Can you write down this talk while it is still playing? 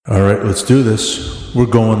All right, let's do this. We're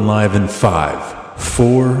going live in 5,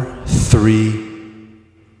 4, 3.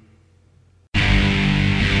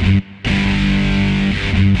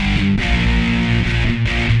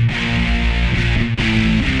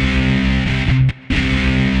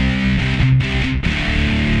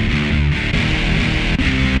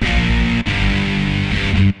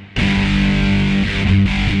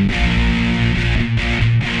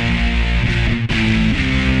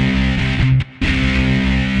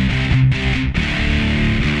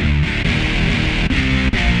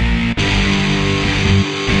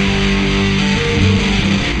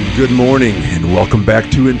 Good morning and welcome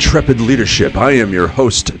back to Intrepid Leadership. I am your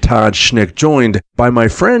host, Todd Schnick, joined by my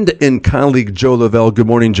friend and colleague, Joe Lavelle. Good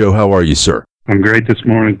morning, Joe. How are you, sir? I'm great this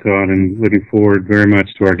morning, Todd, and looking forward very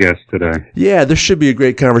much to our guest today. Yeah, this should be a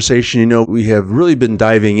great conversation. You know, we have really been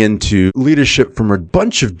diving into leadership from a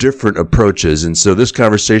bunch of different approaches, and so this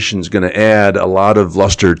conversation is going to add a lot of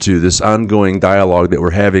luster to this ongoing dialogue that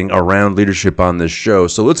we're having around leadership on this show.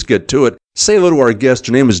 So let's get to it. Say hello to our guest.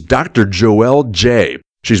 Her name is Dr. Joelle J.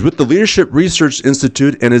 She's with the Leadership Research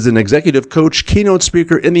Institute and is an executive coach, keynote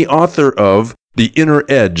speaker, and the author of The Inner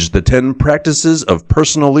Edge, the 10 Practices of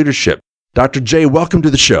Personal Leadership. Dr. J, welcome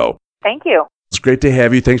to the show. Thank you. It's great to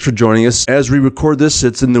have you. Thanks for joining us. As we record this,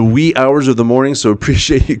 it's in the wee hours of the morning, so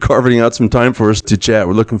appreciate you carving out some time for us to chat.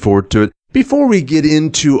 We're looking forward to it. Before we get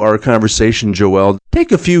into our conversation, Joelle,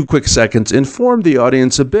 take a few quick seconds, inform the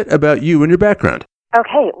audience a bit about you and your background.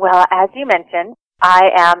 Okay, well, as you mentioned,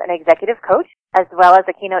 I am an executive coach as well as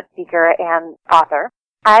a keynote speaker and author.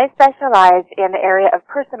 I specialize in the area of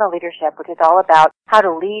personal leadership, which is all about how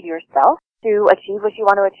to lead yourself to achieve what you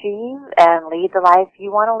want to achieve and lead the life you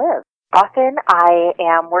want to live. Often I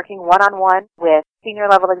am working one-on-one with senior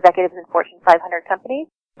level executives in Fortune 500 companies,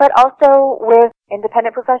 but also with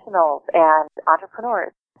independent professionals and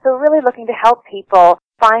entrepreneurs. So really looking to help people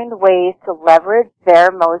find ways to leverage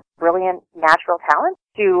their most brilliant natural talents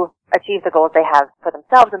to achieve the goals they have for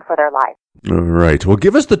themselves and for their lives. All right. Well,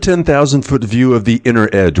 give us the 10,000-foot view of The Inner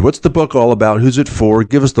Edge. What's the book all about? Who's it for?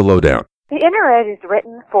 Give us the lowdown. The Inner Edge is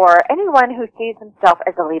written for anyone who sees himself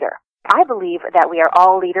as a leader. I believe that we are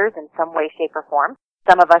all leaders in some way, shape, or form.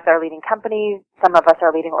 Some of us are leading companies. Some of us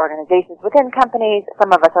are leading organizations within companies.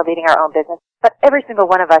 Some of us are leading our own business. But every single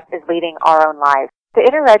one of us is leading our own lives. The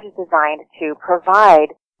Inner Edge is designed to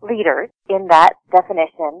provide leaders in that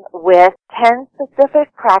definition with 10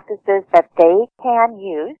 specific practices that they can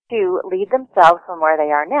use to lead themselves from where they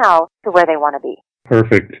are now to where they want to be.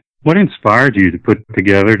 Perfect. What inspired you to put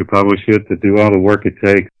together, to publish it, to do all the work it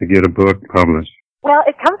takes to get a book published? Well,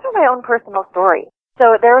 it comes from my own personal story.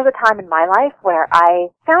 So there was a time in my life where I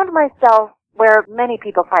found myself where many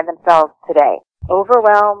people find themselves today.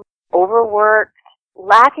 Overwhelmed, overworked,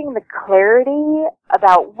 lacking the clarity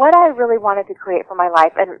about what I really wanted to create for my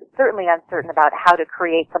life, and certainly uncertain about how to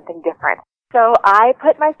create something different. So I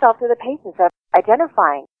put myself through the paces of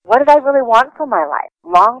identifying what did I really want for my life,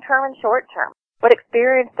 long-term and short-term. What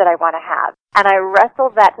experience did I want to have? And I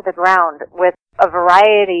wrestled that to the ground with a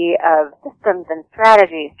variety of systems and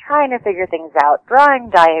strategies, trying to figure things out, drawing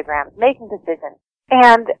diagrams, making decisions.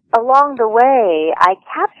 And along the way, I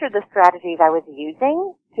captured the strategies I was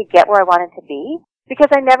using to get where I wanted to be, because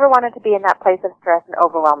I never wanted to be in that place of stress and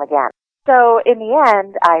overwhelm again. So in the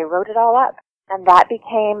end, I wrote it all up. And that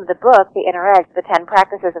became the book, The Inner Edge, the 10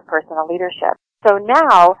 Practices of Personal Leadership. So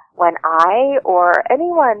now, when I or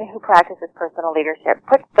anyone who practices personal leadership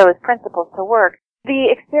puts those principles to work, the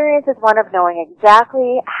experience is one of knowing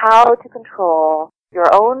exactly how to control your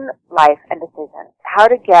own life and decisions, how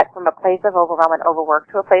to get from a place of overwhelm and overwork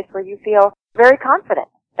to a place where you feel very confident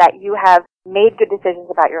that you have made good decisions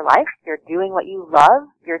about your life, you're doing what you love,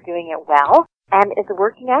 you're doing it well, and it's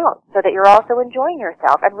working out so that you're also enjoying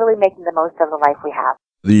yourself and really making the most of the life we have.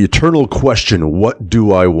 The eternal question, what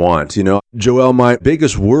do I want? You know, Joelle, my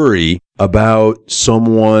biggest worry about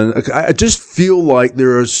someone, I just feel like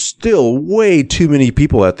there are still way too many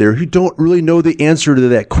people out there who don't really know the answer to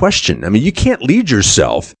that question. I mean, you can't lead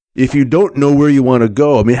yourself if you don't know where you want to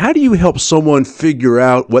go. I mean, how do you help someone figure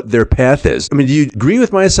out what their path is? I mean, do you agree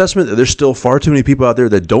with my assessment that there's still far too many people out there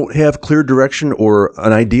that don't have clear direction or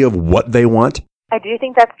an idea of what they want? I do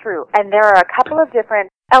think that's true. And there are a couple of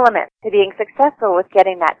different elements to being successful with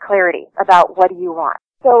getting that clarity about what do you want.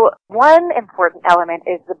 So one important element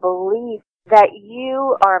is the belief that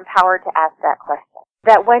you are empowered to ask that question.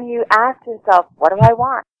 That when you ask yourself, what do I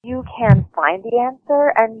want? You can find the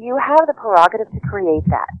answer and you have the prerogative to create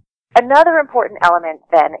that. Another important element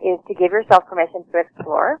then is to give yourself permission to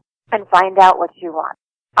explore and find out what you want.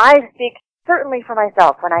 I speak certainly for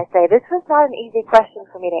myself when I say this was not an easy question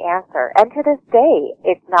for me to answer. And to this day,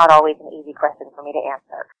 it's not always an easy question for me to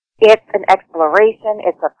answer. It's an exploration,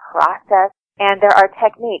 it's a process, and there are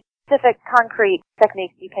techniques, specific concrete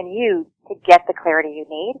techniques you can use to get the clarity you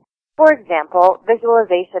need. For example,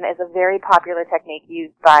 visualization is a very popular technique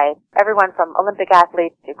used by everyone from Olympic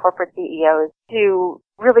athletes to corporate CEOs to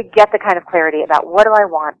really get the kind of clarity about what do I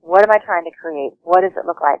want, what am I trying to create, what does it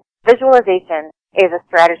look like. Visualization is a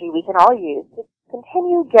strategy we can all use to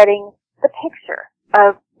continue getting the picture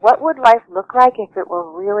of what would life look like if it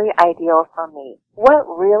were really ideal for me. What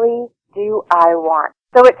really do I want?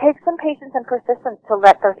 So it takes some patience and persistence to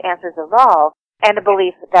let those answers evolve and a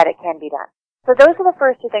belief that it can be done. So those are the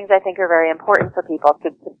first two things I think are very important for people,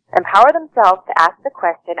 to empower themselves to ask the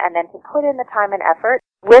question and then to put in the time and effort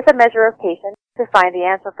with a measure of patience to find the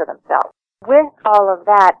answer for themselves. With all of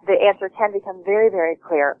that, the answer can become very, very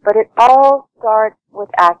clear, but it all starts with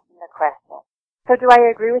asking the question. So do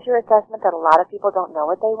I agree with your assessment that a lot of people don't know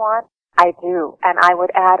what they want? I do, and I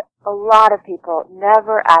would add a lot of people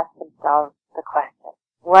never ask themselves the question,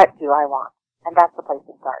 what do I want? And that's the place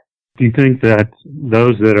to start. Do you think that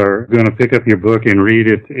those that are going to pick up your book and read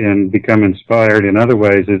it and become inspired in other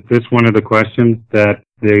ways, is this one of the questions that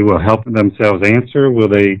they will help themselves answer? Will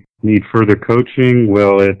they need further coaching?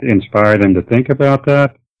 Will it inspire them to think about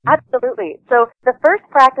that? Absolutely. So the first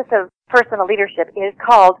practice of personal leadership is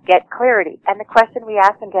called Get Clarity. And the question we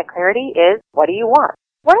ask in Get Clarity is, what do you want?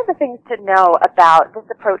 One of the things to know about this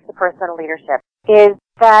approach to personal leadership is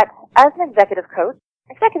that as an executive coaches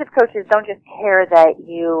don't just care that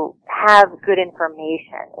you have good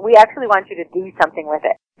information. We actually want you to do something with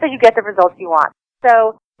it so you get the results you want.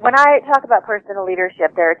 So when I talk about personal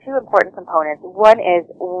leadership, there are two important components. One is,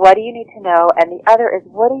 what do you need to know? And the other is,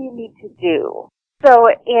 what do you need to do? So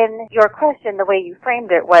in your question, the way you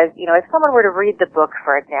framed it was, if someone were to read the book,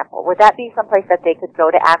 for example, would that be someplace that they could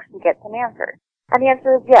go to actually get some answers? And the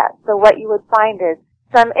answer is yes. So what you would find is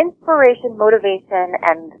some inspiration, motivation,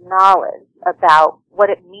 and knowledge about what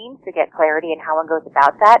it means to get clarity and how one goes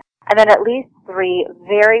about that, and then at least 3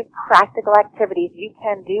 very practical activities you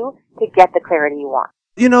can do to get the clarity you want.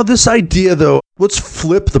 This idea, though, let's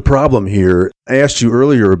flip the problem here. I asked you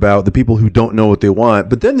earlier about the people who don't know what they want,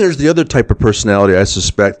 but then there's the other type of personality, I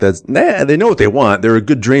suspect, that's, they know what they want. They're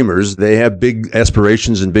good dreamers. They have big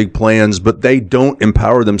aspirations and big plans, but they don't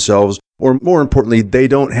empower themselves, or more importantly, they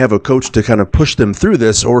don't have a coach to kind of push them through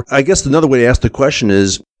this. Or I guess another way to ask the question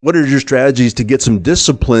is, what are your strategies to get some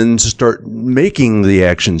discipline to start making the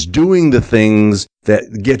actions, doing the things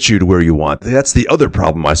that get you to where you want? That's the other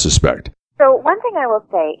problem, I suspect. So one thing I will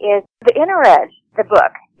say is The Inner Edge, the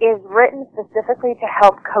book, is written specifically to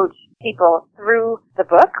help coach people through the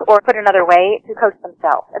book, or put another way, to coach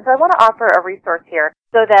themselves. And so I want to offer a resource here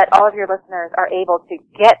so that all of your listeners are able to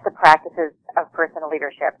get the practices of personal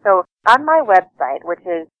leadership. So on my website, which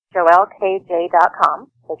is joellekj.com,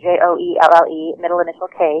 so Joelle, middle initial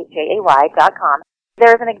K, JAY.com,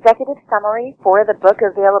 there's an executive summary for the book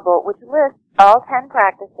available, which lists all 10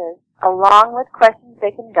 practices along with questions they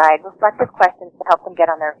can guide, reflective questions to help them get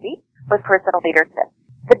on their feet with personal leadership.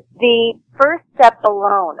 The first step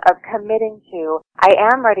alone of committing to, I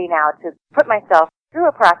am ready now to put myself through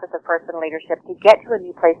a process of personal leadership to get to a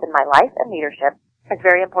new place in my life and leadership is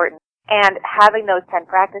very important. And having those 10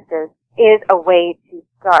 practices is a way to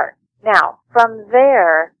start. Now, from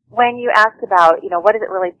there, when you ask about, what does it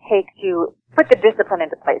really take to put the discipline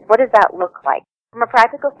into place? What does that look like? From a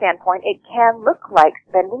practical standpoint, it can look like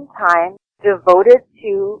spending time devoted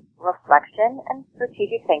to reflection and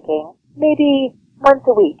strategic thinking, maybe once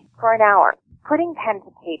a week for an hour, putting pen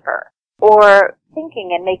to paper, or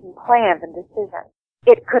thinking and making plans and decisions.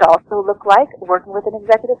 It could also look like working with an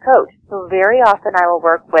executive coach. So very often I will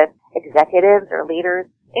work with executives or leaders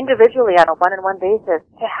individually on a one-on-one basis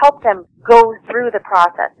to help them go through the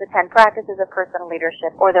process, the 10 practices of personal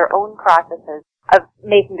leadership, or their own processes of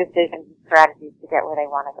making decisions and strategies to get where they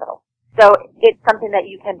want to go. So it's something that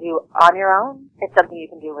you can do on your own. It's something you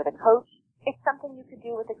can do with a coach. It's something you could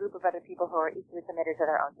do with a group of other people who are equally committed to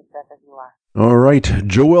their own success as you are. All right.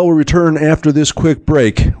 Joelle will return after this quick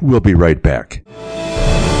break. We'll be right back.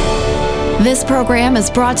 This program is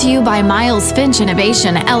brought to you by Miles Finch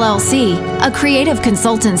Innovation, LLC, a creative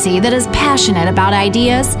consultancy that is passionate about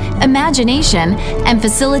ideas, imagination, and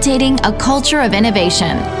facilitating a culture of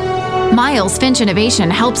innovation. Miles Finch Innovation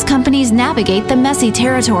helps companies navigate the messy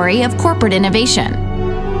territory of corporate innovation.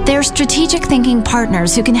 They're strategic thinking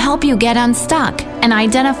partners who can help you get unstuck and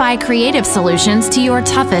identify creative solutions to your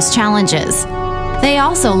toughest challenges. They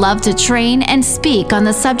also love to train and speak on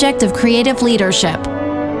the subject of creative leadership.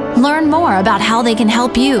 Learn more about how they can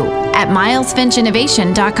help you at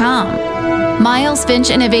milesfinchinnovation.com. Miles Finch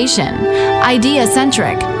Innovation,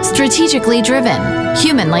 idea-centric, strategically driven,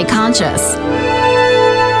 humanly conscious.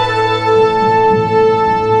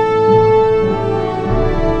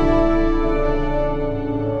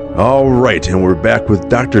 right, and we're back with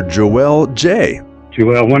Dr. Joelle J.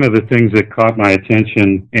 Joelle, one of the things that caught my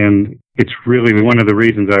attention, and it's really one of the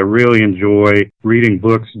reasons I really enjoy reading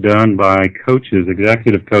books done by coaches,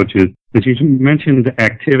 executive coaches, is you mentioned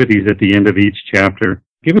activities at the end of each chapter.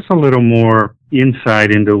 Give us a little more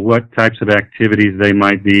insight into what types of activities they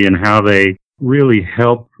might be and how they really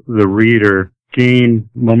help the reader gain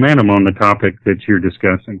momentum on the topic that you're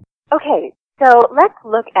discussing. Okay, so let's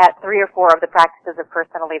look at 3 or 4 of the practices of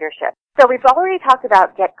personal leadership. So we've already talked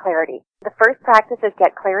about get clarity. The first practice is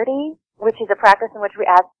get clarity, which is a practice in which we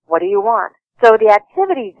ask, what do you want? So the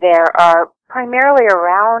activities there are primarily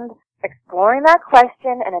around exploring that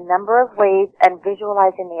question in a number of ways and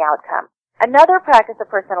visualizing the outcome. Another practice of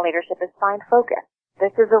personal leadership is find focus.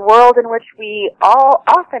 This is a world in which we all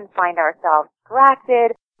often find ourselves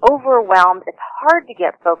distracted, overwhelmed. It's hard to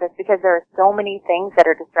get focused because there are so many things that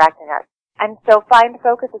are distracting us. And so find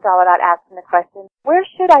focus is all about asking the question, where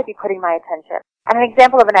should I be putting my attention? And an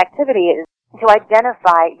example of an activity is to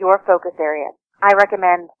identify your focus areas. I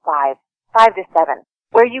recommend 5 to 7,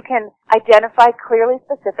 where you can identify clearly,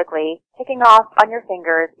 specifically, ticking off on your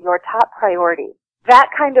fingers your top priorities. That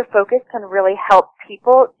kind of focus can really help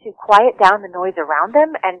people to quiet down the noise around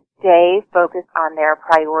them and stay focused on their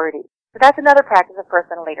priorities. So that's another practice of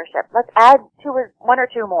personal leadership. Let's add 1 or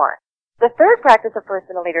 2 more. The third practice of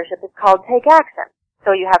personal leadership is called take action.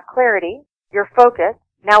 So you have clarity, you're focused,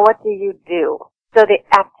 now what do you do? So the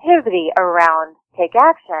activity around take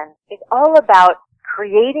action is all about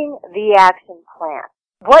creating the action plan.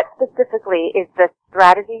 What specifically is the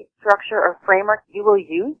strategy, structure, or framework you will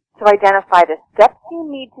use to identify the steps you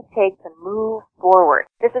need to take to move forward?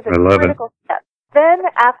 This is a critical step. Then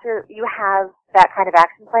after you have that kind of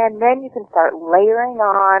action plan, then you can start layering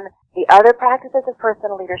on the other practices of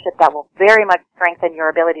personal leadership that will very much strengthen your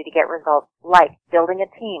ability to get results, like building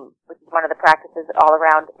a team, which is one of the practices all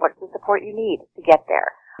around what's the support you need to get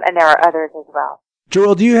there. And there are others as well.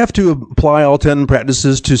 Joelle, do you have to apply all 10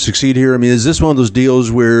 practices to succeed here? I mean, is this one of those deals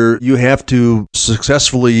where you have to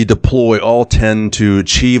successfully deploy all 10 to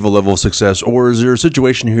achieve a level of success, or is there a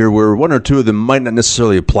situation here where 1 or 2 of them might not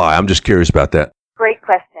necessarily apply? I'm just curious about that. Great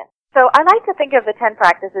question. So I like to think of the 10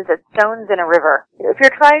 practices as stones in a river. If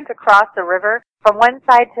you're trying to cross a river from one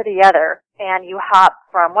side to the other, and you hop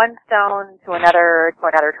from one stone to another, to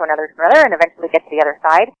another, to another, to another, and eventually get to the other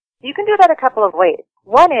side, you can do that a couple of ways.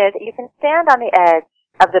 One is you can stand on the edge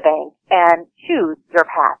of the bank and choose your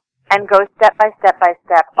path and go step by step by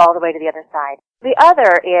step all the way to the other side. The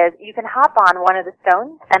other is you can hop on one of the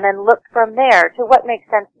stones and then look from there to what makes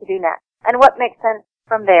sense to do next and what makes sense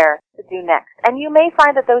from there to do next. And you may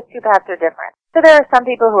find that those 2 paths are different. So there are some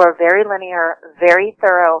people who are very linear, very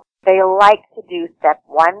thorough. They like to do step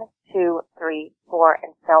 1, 2, 3, 4,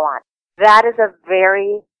 and so on. That is a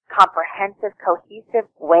very comprehensive,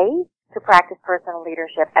 cohesive way to practice personal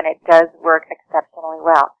leadership, and it does work exceptionally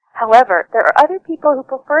well. However, there are other people who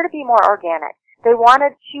prefer to be more organic. They want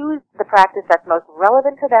to choose the practice that's most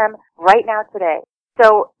relevant to them right now today.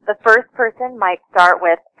 So the first person might start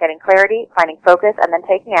with getting clarity, finding focus, and then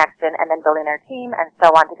taking action, and then building their team, and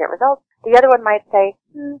so on to get results. The other one might say,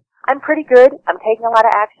 I'm pretty good, I'm taking a lot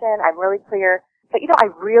of action, I'm really clear, but I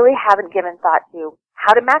really haven't given thought to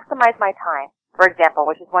how to maximize my time, for example,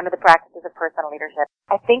 which is one of the practices of personal leadership.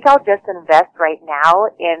 I think I'll just invest right now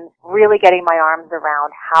in really getting my arms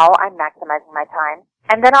around how I'm maximizing my time,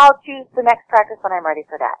 and then I'll choose the next practice when I'm ready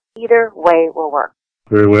for that. Either way will work.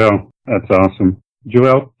 Very well. That's awesome.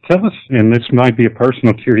 Joelle, tell us, and this might be a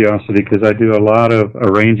personal curiosity because I do a lot of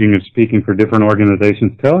arranging and speaking for different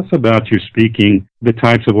organizations. Tell us about your speaking, the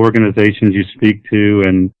types of organizations you speak to,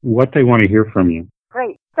 and what they want to hear from you.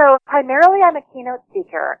 Great. So primarily I'm a keynote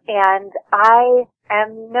speaker, and I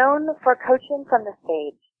am known for coaching from the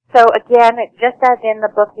stage. So again, just as in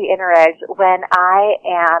the book The Inner Edge, when I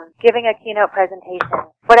am giving a keynote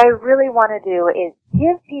presentation, what I really want to do is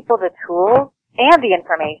give people the tools and the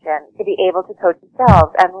information to be able to coach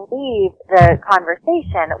themselves and leave the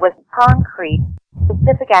conversation with concrete,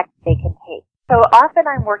 specific actions they can take. So often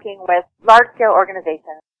I'm working with large-scale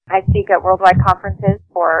organizations. I speak at worldwide conferences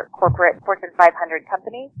for corporate Fortune 500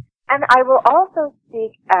 companies, and I will also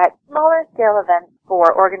speak at smaller-scale events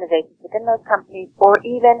for organizations within those companies or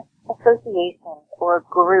even associations or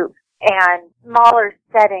groups and smaller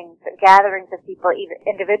settings, gatherings of people, either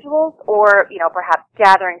individuals or, perhaps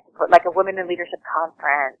gatherings like a Women in Leadership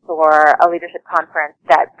conference or a leadership conference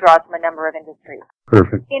that draws from a number of industries.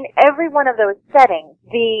 Perfect. In every one of those settings,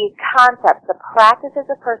 the concepts, the practices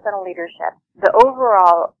of personal leadership, the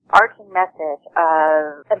overall arching message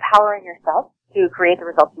of empowering yourself to create the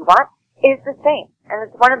results you want is the same. And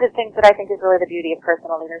it's one of the things that I think is really the beauty of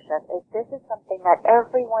personal leadership is this is something that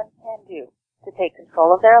everyone can do to take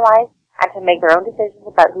control of their life and to make their own decisions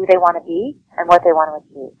about who they want to be and what they want to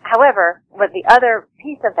achieve. However, what the other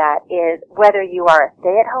piece of that is whether you are a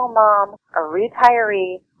stay-at-home mom, a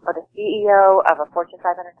retiree, or the CEO of a Fortune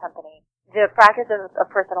 500 company, the practice of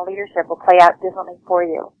personal leadership will play out differently for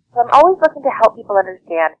you. So I'm always looking to help people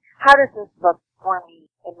understand how does this look for me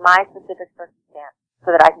in my specific circumstance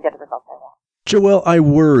so that I can get the results I want. Joelle, I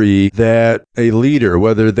worry that a leader,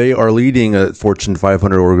 whether they are leading a Fortune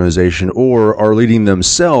 500 organization or are leading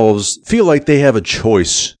themselves, feel like they have a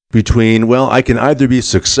choice between, well, I can either be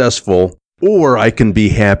successful or I can be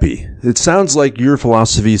happy. It sounds like your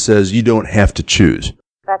philosophy says you don't have to choose.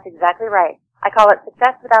 That's exactly right. I call it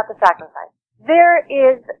success without the sacrifice. There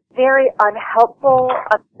is very unhelpful,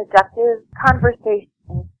 unproductive conversation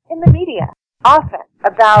in the media often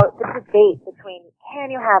about the debate between can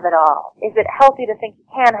you have it all? Is it healthy to think you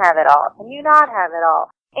can have it all? Can you not have it all?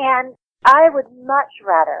 And I would much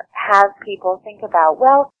rather have people think about,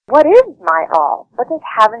 well, what is my all? What does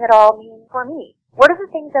having it all mean for me? What are the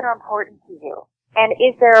things that are important to you? And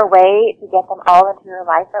is there a way to get them all into your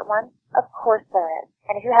life at once? Of course there is.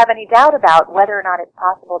 And if you have any doubt about whether or not it's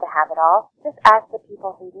possible to have it all, just ask the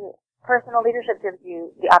people who do. Personal leadership gives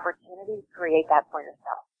you the opportunity to create that for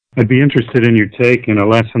yourself. I'd be interested in your take in a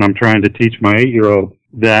lesson I'm trying to teach my 8-year-old,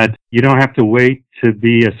 that you don't have to wait to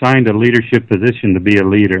be assigned a leadership position to be a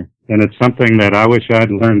leader. And it's something that I wish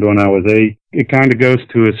I'd learned when I was 8. It kind of goes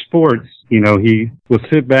to his sports. You know, he will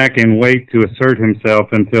sit back and wait to assert himself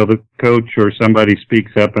until the coach or somebody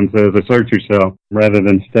speaks up and says, assert yourself, rather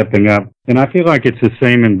than stepping up. And I feel like it's the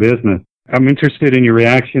same in business. I'm interested in your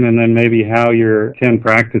reaction and then maybe how your 10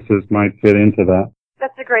 practices might fit into that.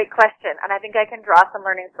 That's a great question, and I think I can draw some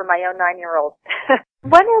learnings from my own 9-year-old.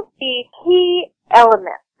 One of the key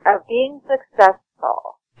elements of being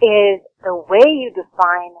successful is the way you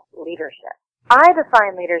define leadership. I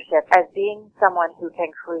define leadership as being someone who can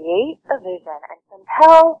create a vision and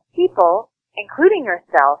compel people, including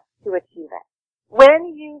yourself, to achieve it.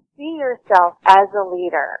 When you see yourself as a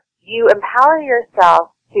leader, you empower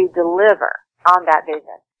yourself to deliver on that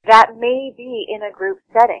vision. That may be in a group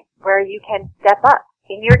setting where you can step up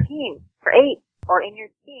in your team for 8, or in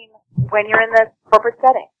your team when you're in the corporate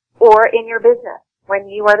setting, or in your business when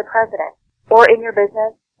you are the president, or in your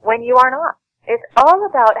business when you are not. It's all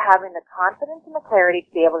about having the confidence and the clarity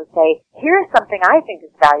to be able to say, here's something I think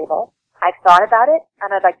is valuable. I've thought about it,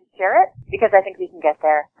 and I'd like to share it because I think we can get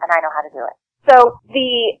there, and I know how to do it. So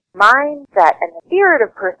the mindset and the spirit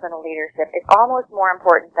of personal leadership is almost more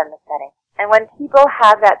important than the setting. And when people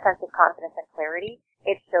have that sense of confidence and clarity,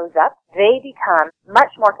 it shows up. They become much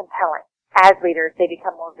more compelling. As leaders, they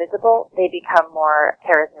become more visible. They become more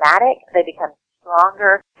charismatic. They become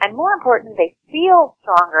stronger. And more importantly, they feel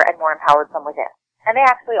stronger and more empowered from within. And they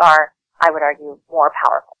actually are, I would argue, more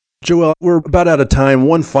powerful. Joelle, we're about out of time.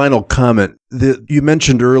 One final comment that you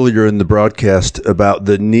mentioned earlier in the broadcast about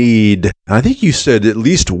the need, I think you said at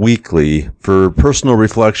least weekly, for personal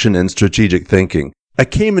reflection and strategic thinking. I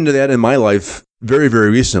came into that in my life very, very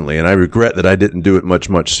recently, and I regret that I didn't do it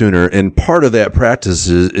much sooner. And part of that practice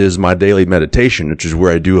is my daily meditation, which is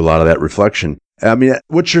where I do a lot of that reflection. I mean,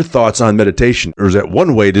 what's your thoughts on meditation? Or is that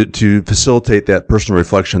one way to facilitate that personal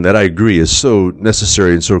reflection that I agree is so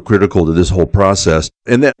necessary and so critical to this whole process?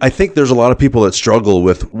 And that I think there's a lot of people that struggle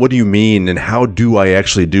with, what do you mean and how do I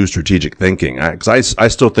actually do strategic thinking? Because I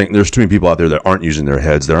still think there's too many people out there that aren't using their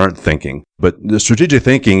heads, that aren't thinking. But the strategic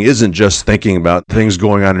thinking isn't just thinking about things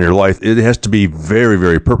going on in your life. It has to be very,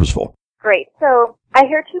 very purposeful. Great. So I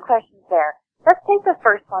hear 2 questions there. Let's take the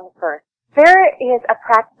first one first. There is a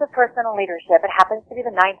practice of personal leadership. It happens to be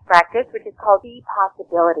the 9th practice, which is called the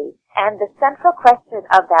possibility. And the central question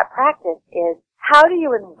of that practice is, how do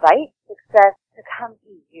you invite success to come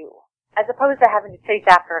to you, as opposed to having to chase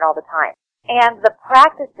after it all the time? And the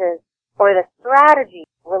practices or the strategies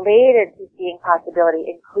related to seeing possibility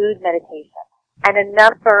include meditation and a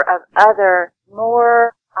number of other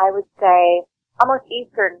more, I would say, almost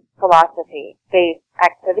Eastern philosophy-based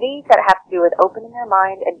activities that have to do with opening your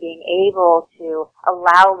mind and being able to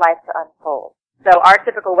allow life to unfold. So our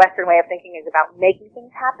typical Western way of thinking is about making things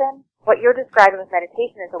happen. What you're describing with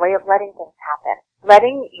meditation is a way of letting things happen.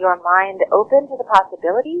 Letting your mind open to the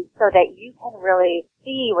possibilities so that you can really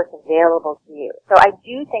see what's available to you. So I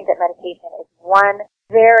do think that meditation is one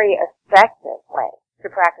very effective way to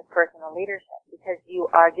practice personal leadership because you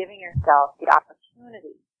are giving yourself the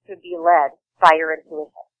opportunity to be led by your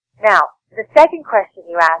intuition. Now, the second question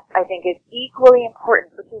you asked, I think, is equally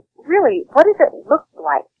important, which is really, what does it look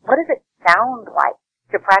like? What does it sound like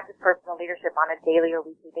to practice personal leadership on a daily or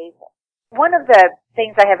weekly basis? One of the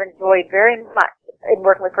things I have enjoyed very much in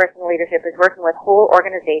working with personal leadership is working with whole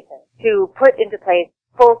organizations to put into place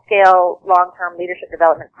full-scale, long-term leadership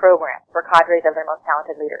development programs for cadres of their most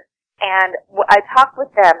talented leaders. And I talked with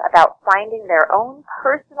them about finding their own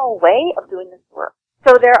personal way of doing this work.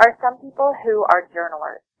 So there are some people who are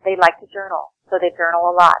journalers. They like to journal, so they journal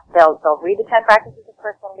a lot. They'll read the 10 practices of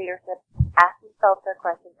personal leadership, ask themselves their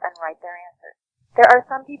questions, and write their answers. There are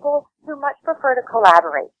some people who much prefer to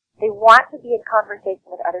collaborate. They want to be in conversation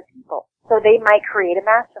with other people. So they might create a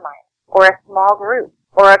mastermind or a small group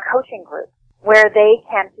or a coaching group where they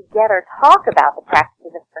can together talk about the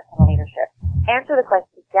practices of personal leadership, answer the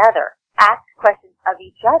questions together, ask questions of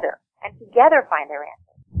each other, and together find their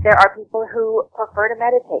answers. There are people who prefer to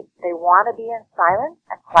meditate. They want to be in silence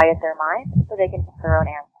and quiet their mind so they can get their own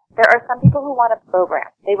answers. There are some people who want a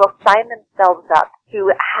program. They will sign themselves up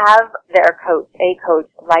to have their coach, a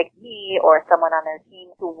coach like me or someone on their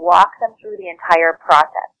team, to walk them through the entire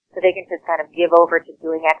process. So they can just kind of give over to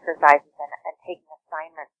doing exercises and taking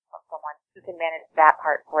assignments from someone who can manage that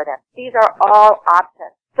part for them. These are all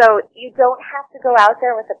options. So you don't have to go out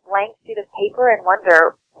there with a blank sheet of paper and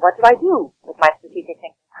wonder, what do I do with my strategic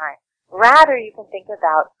thinking time? Rather, you can think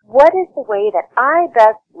about, what is the way that I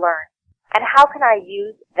best learn? And how can I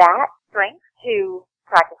use that strength to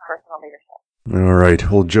practice personal leadership? All right.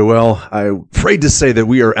 Well, Joelle, I'm afraid to say that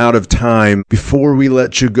we are out of time. Before we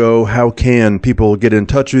let you go, how can people get in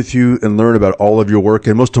touch with you and learn about all of your work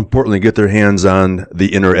and, most importantly, get their hands on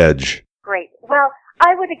The Inner Edge? Great. Well,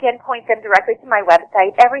 I would again point them directly to my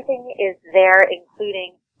website. Everything is there,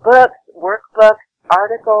 including books, workbooks,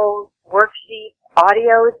 articles, worksheets,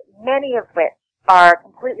 audios, many of which are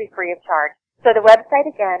completely free of charge. So the website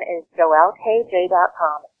again is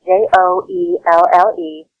joellekj.com,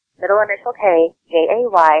 Joelle, middle initial K,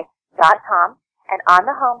 JAY.com. And on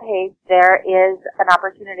the homepage, there is an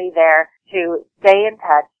opportunity there to stay in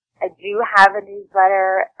touch. I do have a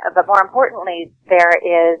newsletter, but more importantly, there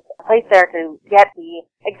is a place there to get the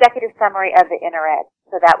executive summary of the Inner Edge.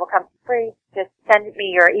 So that will come free. Just send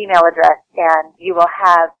me your email address and you will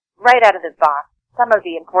have, right out of the box, some of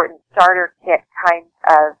the important starter kit kinds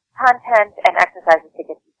of content and exercises to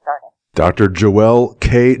get you started. Dr. Joelle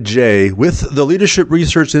K.J. with the Leadership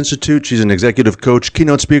Research Institute. She's an executive coach,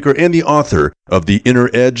 keynote speaker, and the author of The Inner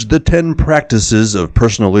Edge, the 10 Practices of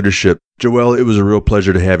Personal Leadership. Joelle, it was a real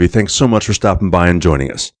pleasure to have you. Thanks so much for stopping by and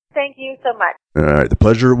joining us. Thank you so much. All right. The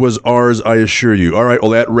pleasure was ours, I assure you. All right.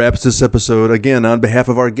 Well, that wraps this episode. Again, on behalf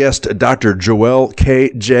of our guest, Dr. Joelle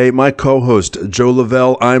K.J., my co-host, Joe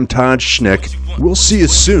Lavelle, I'm Todd Schneck. We'll see you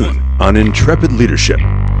soon on Intrepid Leadership.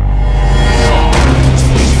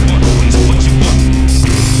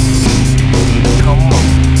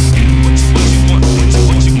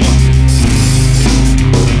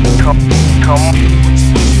 Come on.